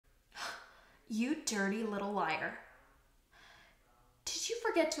You dirty little liar. Did you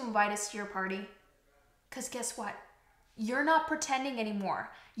forget to invite us to your party? Because guess what? You're not pretending anymore.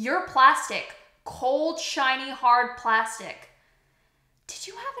 You're plastic. Cold, shiny, hard plastic. Did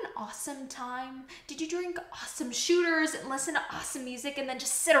you have an awesome time? Did you drink awesome shooters and listen to awesome music and then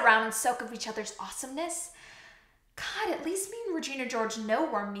just sit around and soak up each other's awesomeness? God, at least me and Regina George know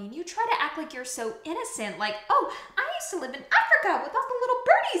we're mean. You try to act like you're so innocent, like, oh, I used to live in Africa with all the little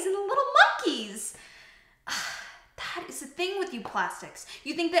birdies and the little monkeys. That is the thing with you plastics.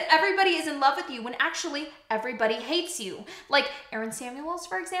 You think that everybody is in love with you when actually everybody hates you. Like Aaron Samuels,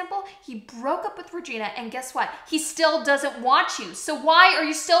 for example, he broke up with Regina and guess what? He still doesn't want you. So why are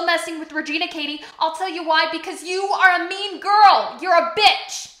you still messing with Regina, Katie? I'll tell you why, because you are a mean girl. You're a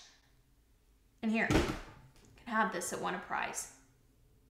bitch. And here, you can have this at one prize.